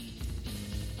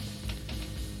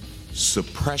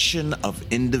suppression of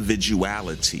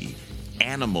individuality,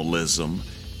 animalism,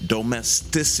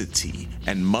 domesticity,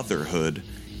 and motherhood,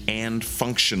 and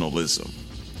functionalism.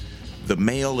 The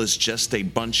male is just a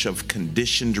bunch of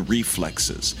conditioned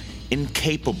reflexes,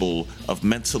 incapable of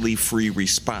mentally free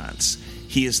response.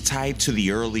 He is tied to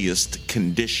the earliest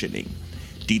conditioning,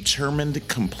 determined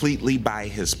completely by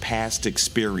his past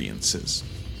experiences.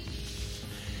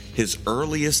 His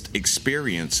earliest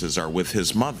experiences are with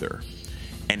his mother,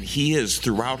 and he is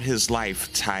throughout his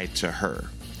life tied to her.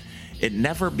 It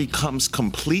never becomes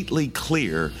completely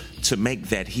clear to make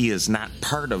that he is not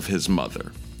part of his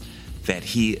mother, that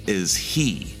he is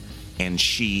he and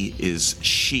she is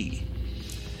she.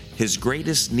 His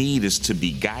greatest need is to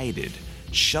be guided,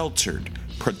 sheltered,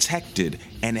 protected,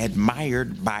 and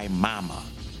admired by mama.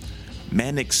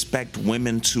 Men expect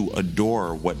women to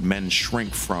adore what men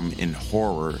shrink from in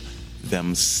horror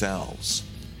themselves.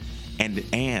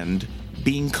 And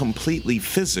being completely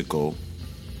physical,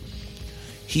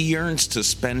 he yearns to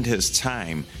spend his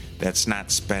time that's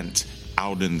not spent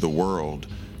out in the world,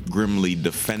 grimly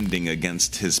defending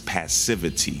against his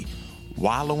passivity,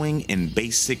 wallowing in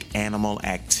basic animal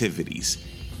activities,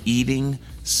 eating,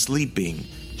 sleeping,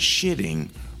 shitting,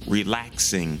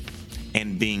 relaxing,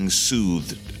 and being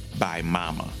soothed by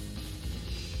mama.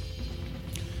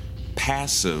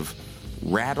 Passive,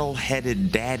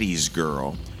 rattle-headed daddy's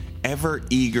girl, ever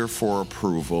eager for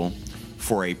approval,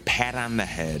 for a pat on the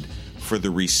head, for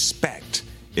the respect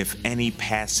if any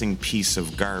passing piece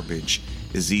of garbage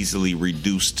is easily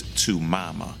reduced to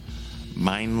mama.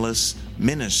 Mindless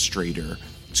ministrator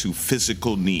to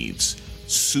physical needs,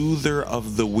 soother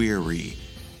of the weary,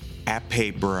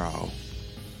 apebro,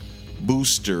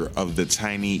 booster of the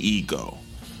tiny ego,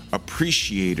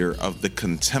 appreciator of the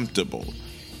contemptible,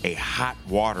 a hot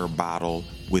water bottle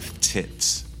with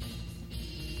tits.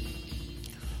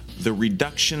 The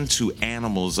reduction to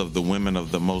animals of the women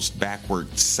of the most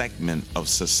backward segment of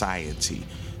society,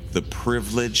 the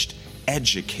privileged,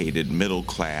 educated middle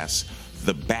class,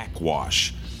 the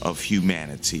backwash of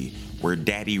humanity, where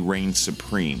daddy reigns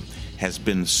supreme, has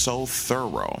been so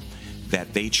thorough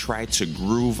that they try to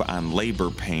groove on labor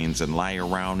pains and lie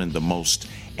around in the most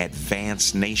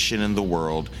advanced nation in the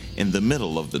world in the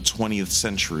middle of the 20th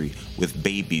century with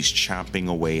babies chomping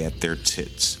away at their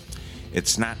tits.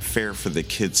 It's not fair for the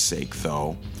kids' sake,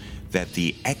 though, that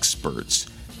the experts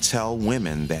tell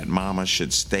women that mama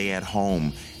should stay at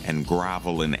home and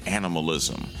grovel in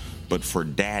animalism, but for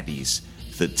daddies,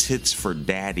 the tits for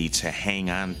daddy to hang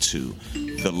on to,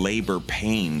 the labor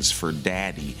pains for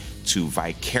daddy to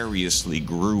vicariously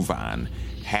groove on.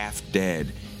 Half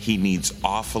dead, he needs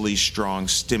awfully strong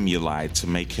stimuli to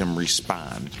make him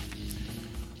respond.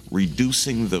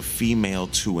 Reducing the female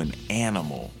to an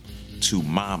animal, to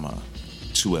mama,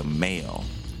 to a male,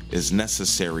 is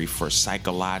necessary for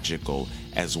psychological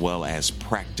as well as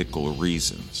practical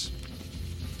reasons.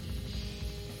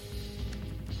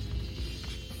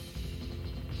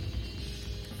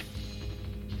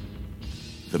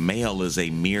 The male is a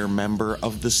mere member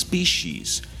of the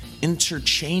species,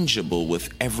 interchangeable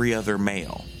with every other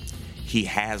male. He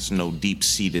has no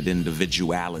deep-seated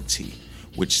individuality,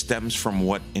 which stems from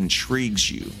what intrigues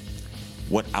you,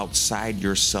 what outside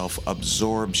yourself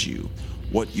absorbs you,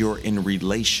 what you're in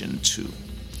relation to.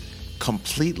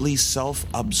 Completely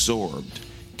self-absorbed,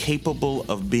 capable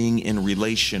of being in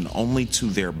relation only to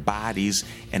their bodies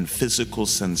and physical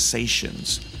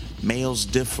sensations, males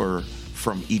differ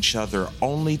from each other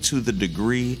only to the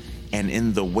degree and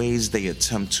in the ways they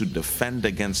attempt to defend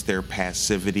against their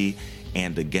passivity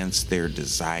and against their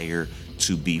desire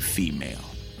to be female.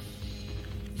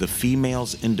 The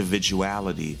female's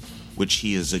individuality, which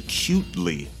he is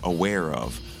acutely aware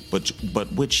of,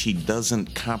 but which he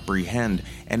doesn't comprehend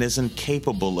and isn't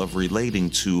capable of relating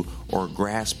to or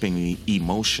grasping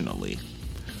emotionally,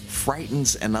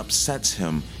 frightens and upsets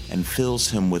him and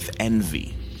fills him with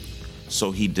envy.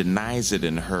 So he denies it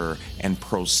in her and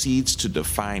proceeds to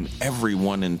define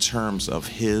everyone in terms of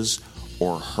his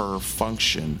or her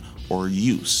function or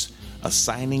use,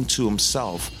 assigning to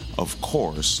himself, of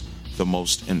course, the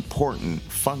most important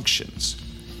functions: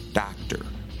 doctor,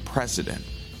 president,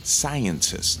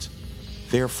 scientist,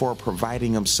 therefore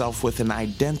providing himself with an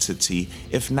identity,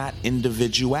 if not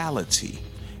individuality,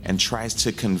 and tries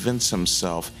to convince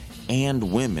himself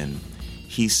and women,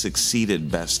 he succeeded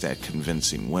best at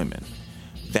convincing women,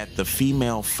 that the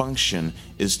female function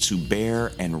is to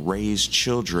bear and raise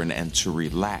children and to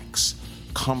relax,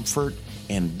 comfort,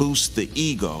 and boost the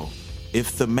ego,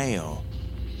 if the male,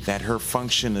 that her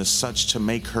function is such to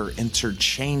make her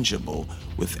interchangeable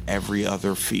with every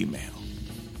other female.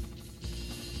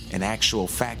 In actual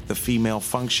fact, the female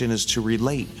function is to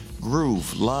relate,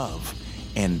 groove, love,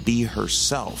 and be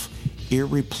herself,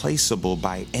 irreplaceable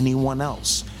by anyone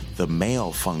else. The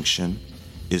male function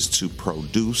is to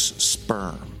produce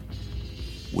sperm.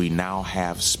 We now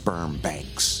have sperm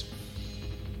banks.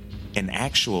 In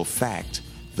actual fact,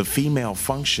 the female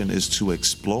function is to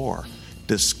explore,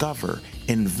 discover,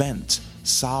 invent,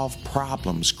 solve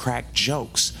problems, crack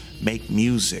jokes, make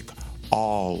music,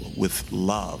 all with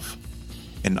love.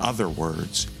 In other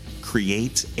words,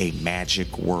 create a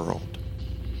magic world.